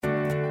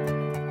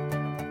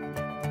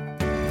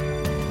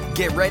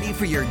Get ready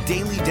for your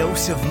daily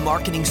dose of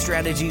marketing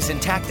strategies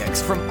and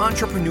tactics from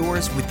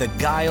entrepreneurs with the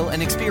guile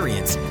and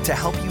experience to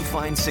help you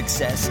find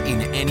success in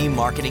any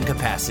marketing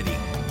capacity.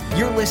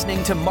 You're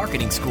listening to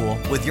Marketing School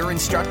with your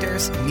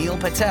instructors, Neil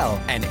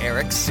Patel and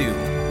Eric Siu.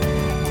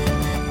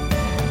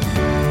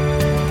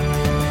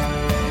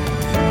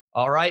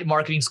 All right,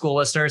 Marketing School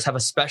listeners, have a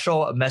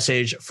special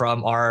message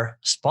from our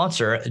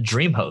sponsor,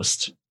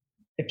 DreamHost.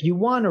 If you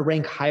want to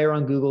rank higher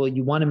on Google,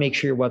 you want to make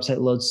sure your website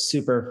loads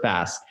super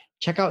fast.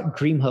 Check out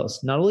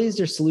DreamHost. Not only is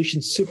their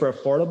solution super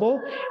affordable,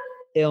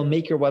 it'll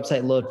make your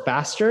website load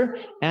faster,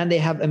 and they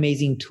have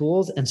amazing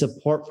tools and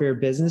support for your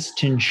business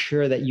to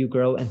ensure that you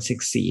grow and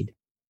succeed.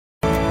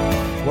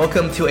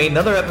 Welcome to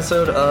another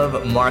episode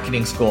of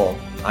Marketing School.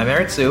 I'm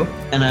Eric Siu.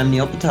 And I'm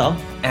Neil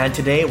Patel. And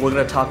today we're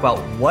going to talk about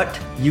what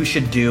you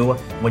should do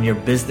when your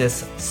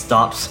business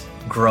stops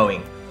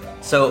growing.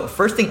 So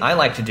first thing I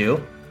like to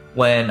do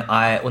when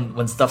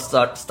stuff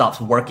stops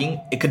working,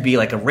 it could be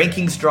like a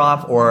rankings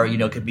drop, or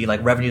it could be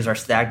like revenues are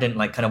stagnant,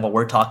 like kind of what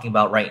we're talking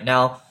about right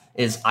now,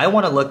 is I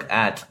want to look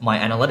at my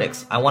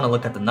analytics. I want to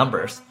look at the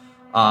numbers.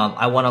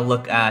 I want to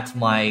look at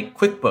my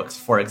QuickBooks,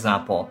 for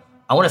example.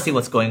 I want to see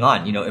what's going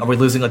on. Are we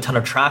losing a ton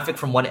of traffic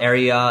from one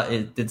area?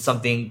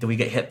 Did we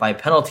get hit by a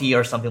penalty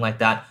or something like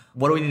that?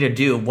 What do we need to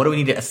do? What do we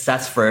need to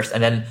assess first?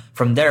 And then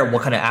from there,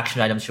 what kind of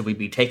action items should we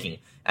be taking?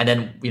 And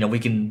then, we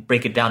can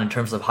break it down in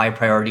terms of high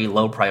priority,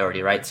 low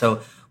priority, right?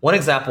 So one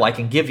example I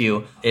can give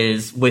you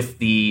is with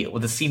the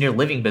senior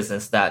living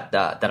business that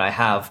I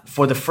have.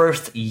 For the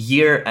first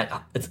year,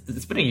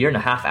 it's been a year and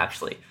a half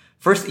actually.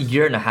 First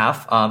year and a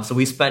half. So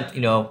we spent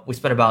about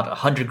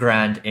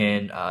 $100,000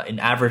 in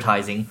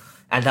advertising,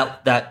 and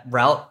that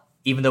route,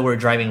 even though we're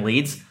driving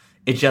leads,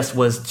 it just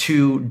was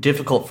too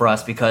difficult for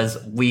us because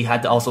we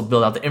had to also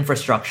build out the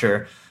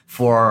infrastructure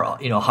for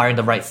hiring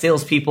the right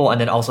salespeople and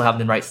then also having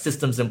the right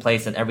systems in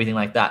place and everything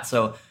like that.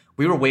 So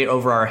we were way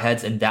over our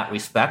heads in that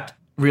respect.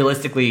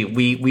 Realistically,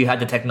 we had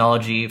the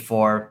technology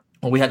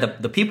we had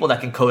the people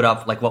that can code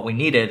up like what we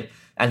needed,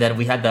 and then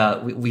we had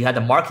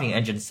the marketing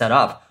engine set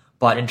up.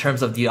 But in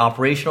terms of the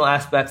operational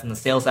aspects and the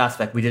sales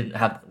aspect, we didn't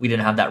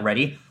have that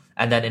ready.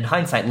 And then in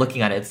hindsight,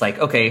 looking at it, it's like,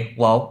 okay,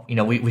 well,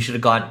 we should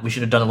have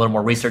done a little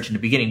more research in the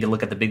beginning to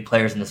look at the big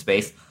players in the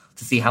space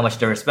to see how much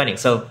they were spending.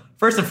 So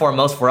first and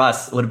foremost for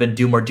us, it would have been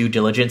do more due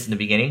diligence in the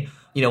beginning.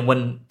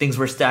 When things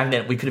were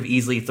stagnant, we could have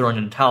easily thrown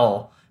in a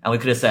towel and we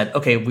could have said,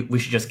 okay, we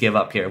should just give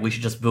up here. We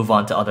should just move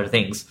on to other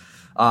things.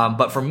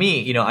 But for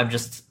me, I'm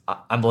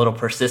a little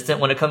persistent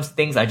when it comes to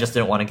things. I just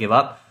didn't want to give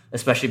up,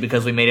 especially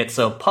because we made it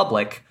so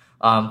public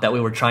that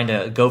we were trying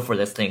to go for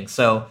this thing.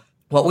 So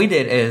what we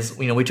did is,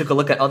 we took a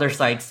look at other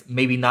sites,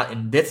 maybe not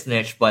in this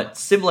niche, but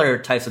similar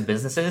types of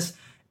businesses,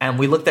 and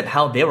we looked at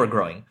how they were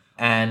growing.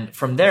 And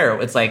from there,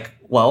 it's like,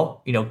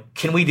 well,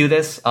 can we do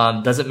this?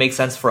 Does it make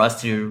sense for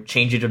us to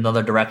change it in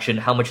another direction?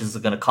 How much is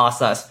it going to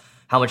cost us?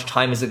 How much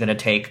time is it going to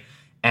take?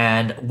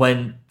 And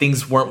when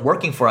things weren't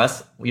working for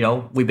us,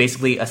 we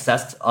basically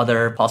assessed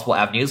other possible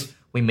avenues.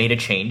 We made a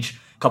change.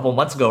 A couple of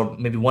months ago,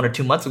 maybe 1 or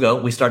 2 months ago,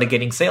 we started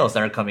getting sales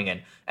that are coming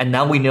in. And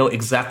now we know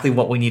exactly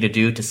what we need to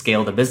do to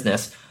scale the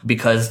business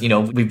because,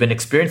 we've been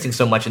experiencing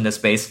so much in this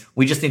space.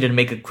 We just needed to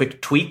make a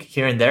quick tweak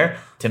here and there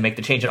to make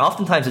the change. And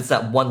oftentimes it's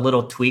that one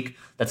little tweak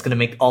that's going to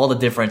make all the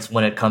difference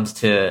when it comes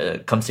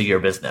to your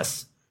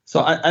business.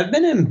 So I've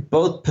been in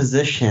both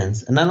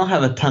positions, and I don't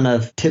have a ton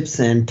of tips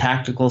and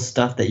tactical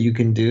stuff that you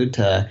can do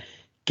to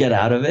get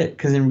out of it,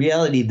 because in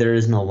reality, there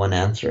is no one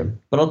answer.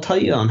 But I'll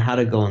tell you on how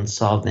to go and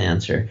solve the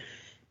answer.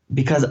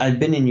 Because I've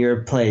been in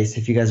your place,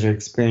 if you guys are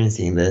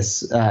experiencing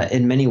this,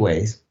 in many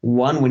ways.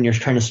 One, when you're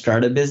trying to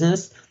start a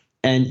business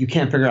and you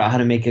can't figure out how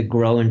to make it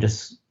grow and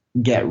just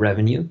get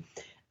revenue.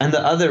 And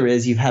the other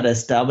is you've had an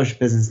established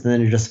business and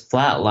then it just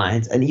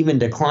flatlines and even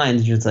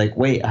declines. You're just like,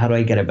 wait, how do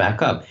I get it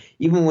back up?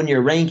 Even when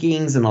your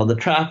rankings and all the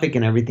traffic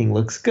and everything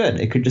looks good.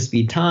 It could just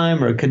be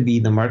time, or it could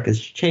be the market's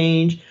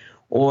changed,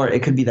 or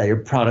it could be that your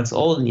product's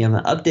old and you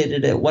haven't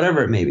updated it,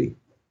 whatever it may be.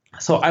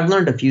 So I've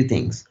learned a few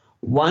things.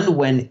 One,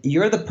 when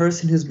you're the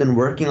person who's been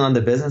working on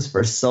the business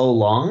for so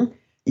long,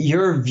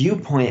 your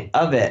viewpoint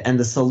of it and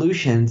the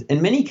solutions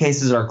in many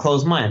cases are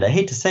closed-minded. I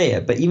hate to say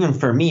it, but even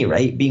for me,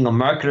 right, being a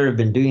marketer, I've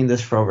been doing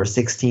this for over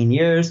 16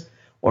 years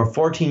or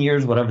 14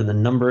 years, whatever the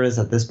number is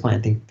at this point,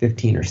 I think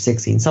 15 or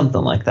 16,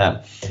 something like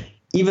that.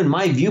 Even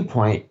my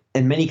viewpoint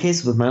in many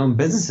cases with my own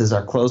businesses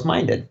are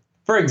closed-minded.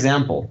 For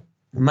example,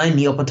 my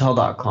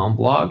neilpatel.com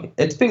blog,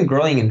 it's been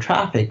growing in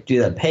traffic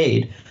due to the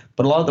paid,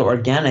 but a lot of the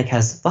organic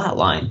has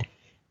flatlined.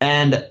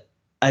 And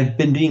I've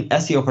been doing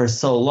SEO for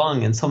so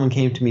long, and someone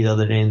came to me the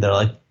other day and they're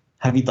like,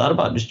 have you thought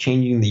about just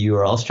changing the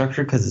URL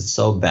structure because it's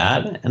so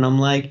bad? And I'm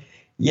like,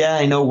 yeah,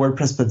 I know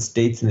WordPress puts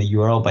dates in the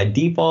URL by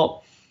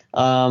default.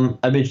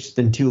 I've just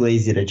been too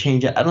lazy to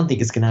change it. I don't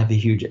think it's going to have a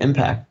huge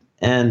impact.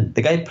 And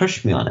the guy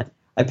pushed me on it.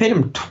 I paid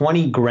him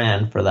 20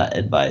 grand for that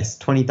advice,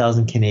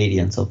 20,000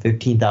 Canadian, so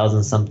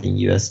 15,000 something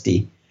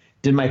USD.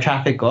 Did my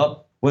traffic go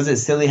up? Was it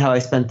silly how I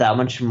spent that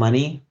much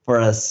money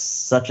for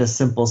such a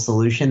simple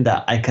solution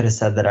that I could have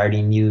said that I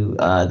already knew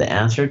the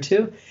answer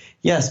to?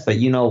 Yes, but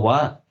you know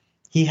what?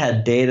 he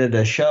had data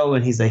to show,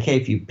 and he's like, hey,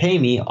 if you pay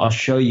me, I'll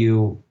show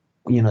you,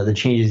 the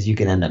changes you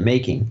can end up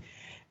making.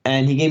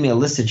 And he gave me a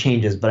list of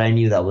changes, but I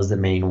knew that was the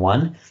main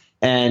one.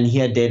 And he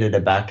had data to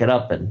back it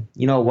up. And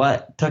you know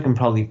what? It took him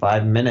probably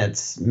 5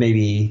 minutes,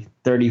 maybe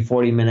 30,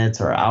 40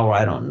 minutes or an hour,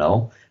 I don't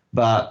know.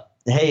 But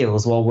hey, it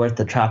was well worth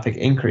the traffic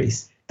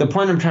increase. The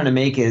point I'm trying to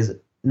make is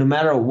no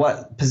matter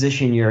what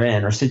position you're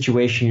in or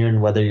situation you're in,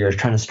 whether you're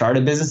trying to start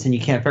a business and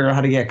you can't figure out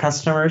how to get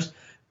customers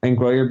and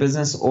grow your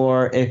business,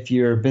 or if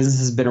your business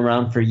has been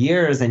around for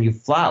years and you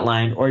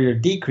flatlined or you're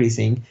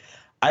decreasing,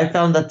 I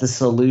found that the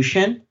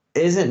solution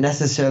isn't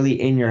necessarily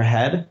in your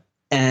head.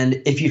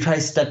 And if you try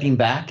stepping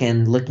back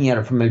and looking at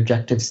it from an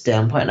objective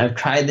standpoint, and I've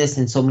tried this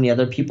and so many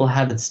other people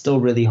have, it's still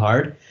really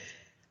hard.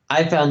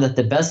 I found that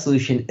the best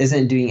solution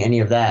isn't doing any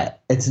of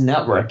that. It's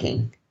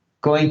networking,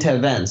 going to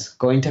events,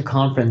 going to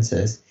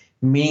conferences,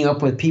 meeting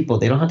up with people.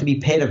 They don't have to be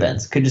paid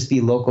events. It could just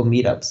be local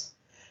meetups.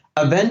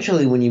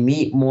 Eventually, when you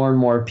meet more and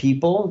more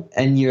people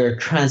and you're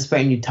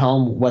transparent, you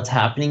tell them what's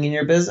happening in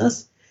your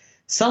business,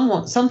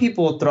 some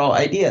people will throw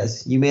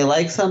ideas. You may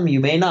like some, you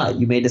may not.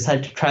 You may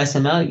decide to try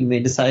some out. You may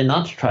decide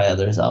not to try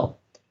others out.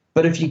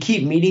 But if you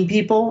keep meeting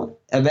people,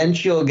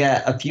 eventually you'll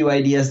get a few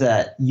ideas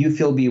that you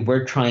feel be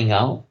worth trying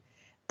out.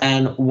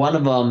 And one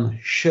of them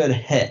should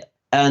hit.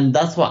 And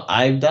that's what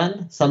I've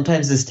done.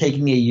 Sometimes it's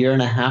taken me 1.5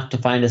 years to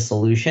find a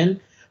solution.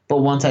 But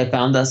once I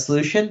found that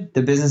solution,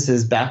 the business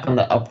is back on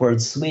the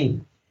upward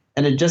swing.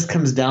 And it just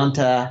comes down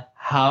to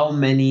how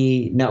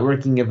many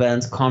networking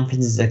events,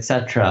 conferences,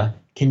 etc.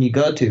 can you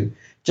go to.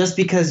 Just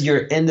because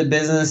you're in the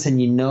business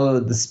and you know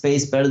the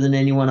space better than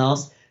anyone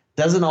else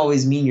doesn't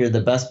always mean you're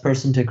the best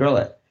person to grow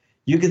it.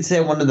 You could say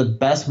one of the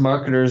best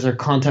marketers or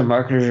content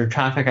marketers or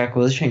traffic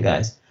acquisition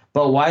guys.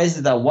 But why is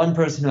it that one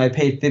person who I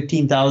paid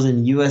 $15,000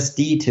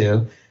 USD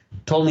to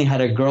told me how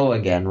to grow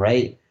again,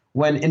 right?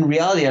 When in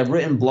reality, I've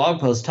written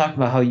blog posts talking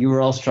about how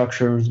URL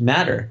structures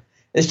matter.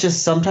 It's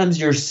just sometimes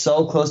you're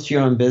so close to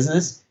your own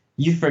business,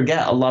 you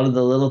forget a lot of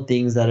the little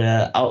things that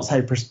an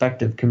outside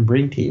perspective can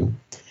bring to you.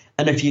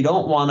 And if you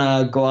don't want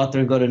to go out there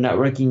and go to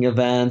networking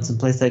events and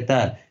places like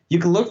that, you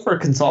can look for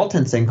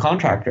consultants and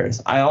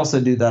contractors. I also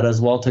do that as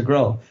well to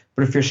grow.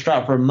 But if you're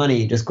strapped for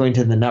money, just going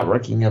to the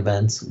networking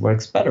events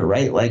works better,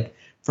 right? Like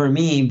for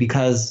me,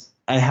 because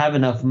I have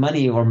enough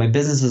money or my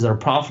businesses are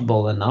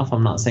profitable enough,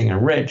 I'm not saying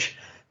I'm rich,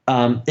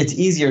 it's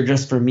easier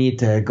just for me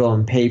to go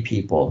and pay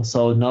people.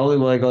 So not only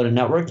will I go to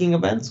networking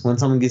events, when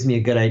someone gives me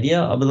a good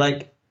idea, I'll be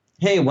like,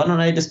 hey, why don't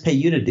I just pay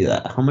you to do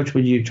that? How much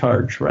would you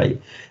charge, right?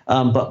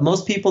 But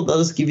most people, they'll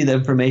just give you the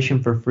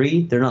information for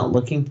free. They're not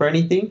looking for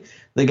anything.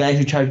 The guy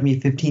who charged me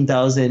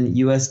 $15,000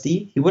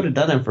 USD, he would have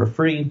done it for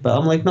free. But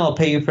I'm like, no, I'll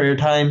pay you for your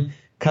time.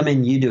 Come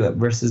in, you do it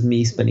versus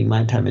me spending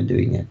my time and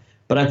doing it.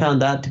 But I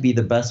found that to be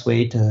the best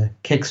way to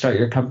kickstart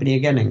your company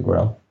again and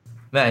grow.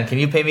 Man, can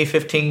you pay me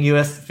 $15K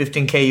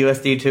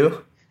USD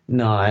too?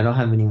 No, I don't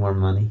have any more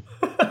money.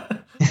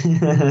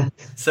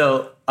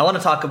 So I want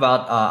to talk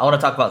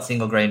about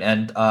Single Grain,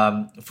 and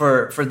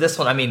for this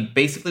one, I mean,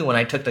 basically when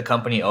I took the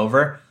company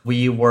over,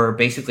 we were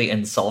basically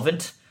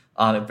insolvent.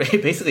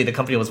 Basically, the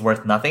company was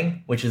worth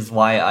nothing, which is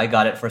why I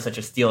got it for such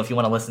a steal. If you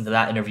want to listen to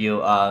that interview,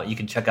 you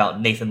can check out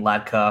Nathan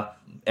Latka,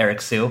 Eric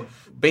Sue.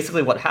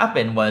 Basically, what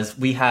happened was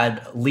we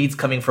had leads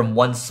coming from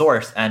one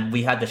source, and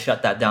we had to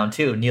shut that down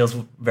too. Neil's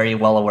very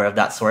well aware of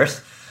that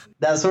source.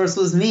 That source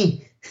was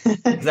me.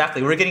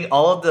 Exactly. We're getting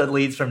all of the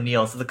leads from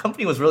Neil. So the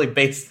company was really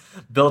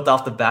built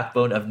off the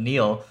backbone of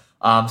Neil.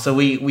 So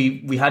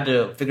we had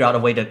to figure out a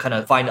way to kind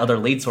of find other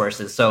lead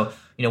sources. So,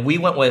 we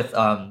went with,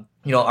 our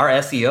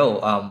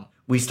SEO.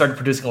 We started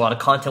producing a lot of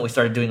content. We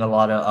started doing a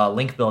lot of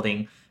link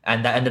building,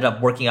 and that ended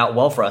up working out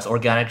well for us.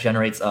 Organic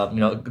generates,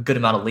 a good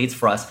amount of leads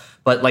for us.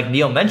 But like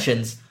Neil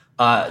mentions,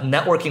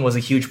 networking was a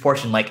huge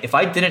portion. Like if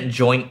I didn't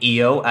join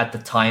EO at the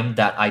time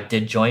that I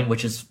did join,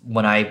 which is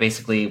when I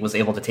basically was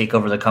able to take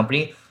over the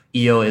company,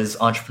 EO is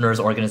Entrepreneurs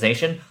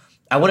Organization,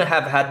 I wouldn't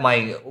have had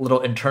my little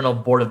internal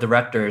board of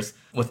directors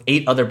with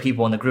 8 other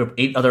people in the group,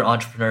 8 other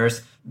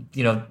entrepreneurs.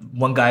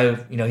 One guy,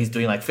 he's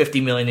doing like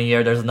 50 million a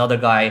year. There's another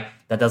guy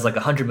that does like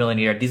 100 million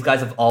a year. These guys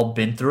have all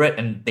been through it,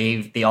 and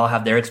they all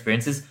have their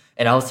experiences.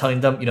 And I was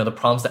telling them, the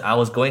problems that I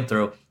was going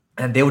through,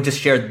 and they would just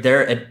share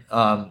their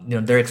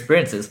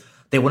experiences.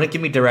 They wouldn't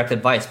give me direct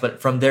advice,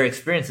 but from their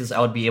experiences, I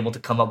would be able to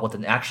come up with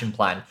an action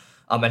plan.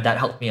 And that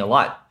helped me a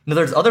lot.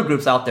 There's other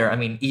groups out there. I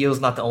mean, EO is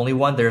not the only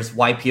one. There's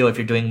YPO if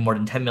you're doing more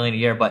than 10 million a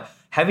year. But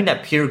having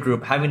that peer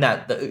group, having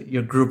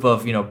your group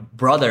of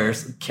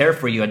brothers care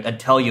for you and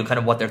tell you kind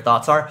of what their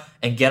thoughts are,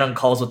 and get on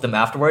calls with them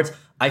afterwards.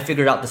 I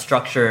figured out the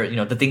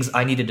structure, the things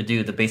I needed to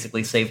do to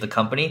basically save the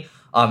company.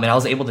 And I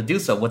was able to do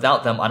so.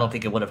 Without them, I don't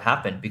think it would have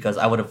happened, because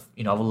I would have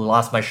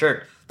lost my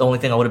shirt. The only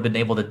thing I would have been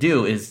able to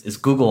do is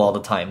Google all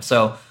the time.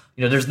 So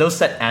there's no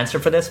set answer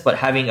for this, but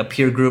having a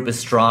peer group is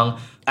strong.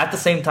 At the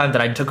same time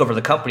that I took over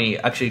the company,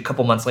 actually a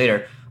couple months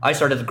later, I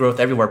started the Growth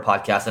Everywhere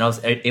podcast, and I was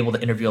able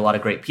to interview a lot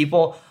of great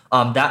people.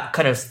 That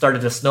kind of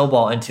started to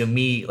snowball into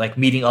me like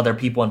meeting other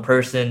people in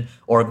person,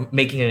 or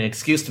making an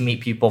excuse to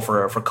meet people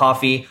for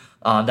coffee.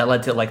 That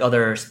led to like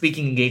other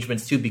speaking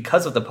engagements too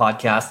because of the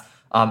podcast.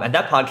 And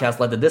that podcast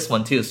led to this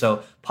one too.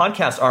 So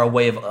podcasts are a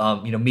way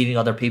of, meeting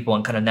other people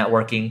and kind of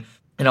networking.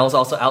 And I was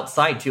also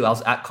outside too. I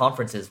was at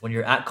conferences. When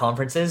you're at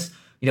conferences,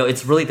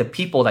 it's really the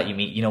people that you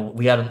meet.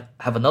 We have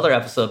another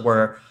episode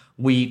where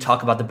we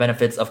talk about the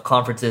benefits of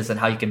conferences and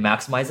how you can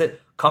maximize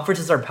it.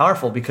 Conferences are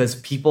powerful because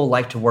people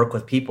like to work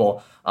with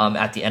people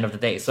at the end of the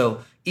day.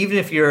 So even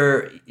if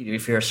you're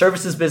a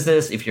services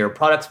business, if you're a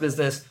products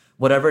business,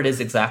 whatever it is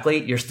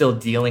exactly, you're still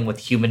dealing with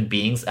human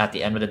beings at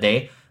the end of the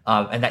day.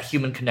 And that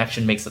human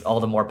connection makes it all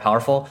the more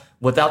powerful.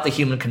 Without the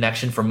human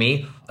connection, for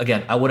me,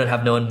 again, I wouldn't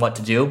have known what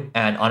to do.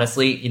 And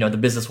honestly, the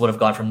business would have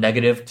gone from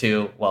negative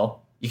to,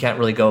 well, you can't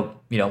really go,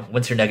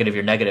 once you're negative,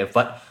 you're negative.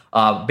 But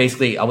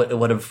basically, I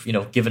would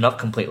have, given up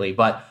completely.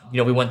 But,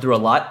 we went through a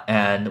lot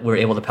and we were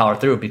able to power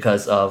through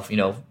because of,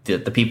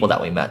 the people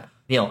that we met.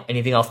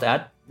 Anything else to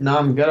add? No,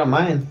 I'm good on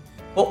mine.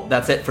 Well,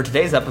 that's it for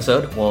today's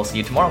episode. We'll see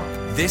you tomorrow.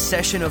 This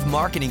session of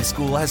Marketing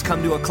School has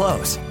come to a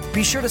close.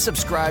 Be sure to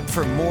subscribe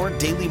for more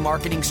daily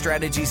marketing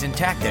strategies and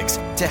tactics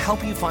to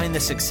help you find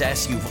the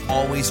success you've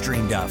always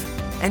dreamed of.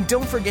 And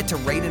don't forget to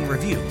rate and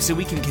review so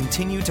we can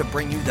continue to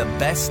bring you the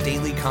best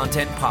daily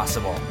content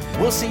possible.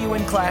 We'll see you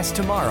in class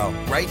tomorrow,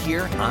 right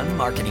here on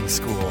Marketing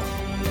School.